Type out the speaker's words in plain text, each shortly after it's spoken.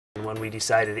when we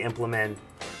decided to implement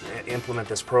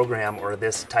this program or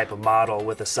this type of model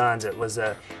with the Suns, it was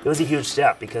a huge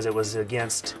step because it was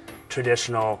against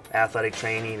traditional athletic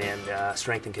training and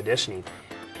strength and conditioning.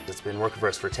 It's been working for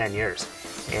us for 10 years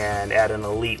and at an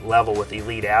elite level with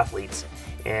elite athletes,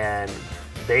 and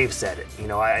they've said it. You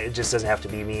know, it just doesn't have to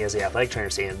be me as the athletic trainer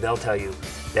saying it. They'll tell you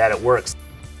that it works.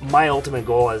 My ultimate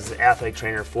goal as athletic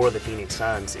trainer for the Phoenix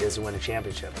Suns is to win a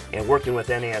championship. And working with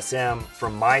NASM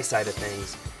from my side of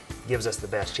things gives us the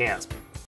best chance.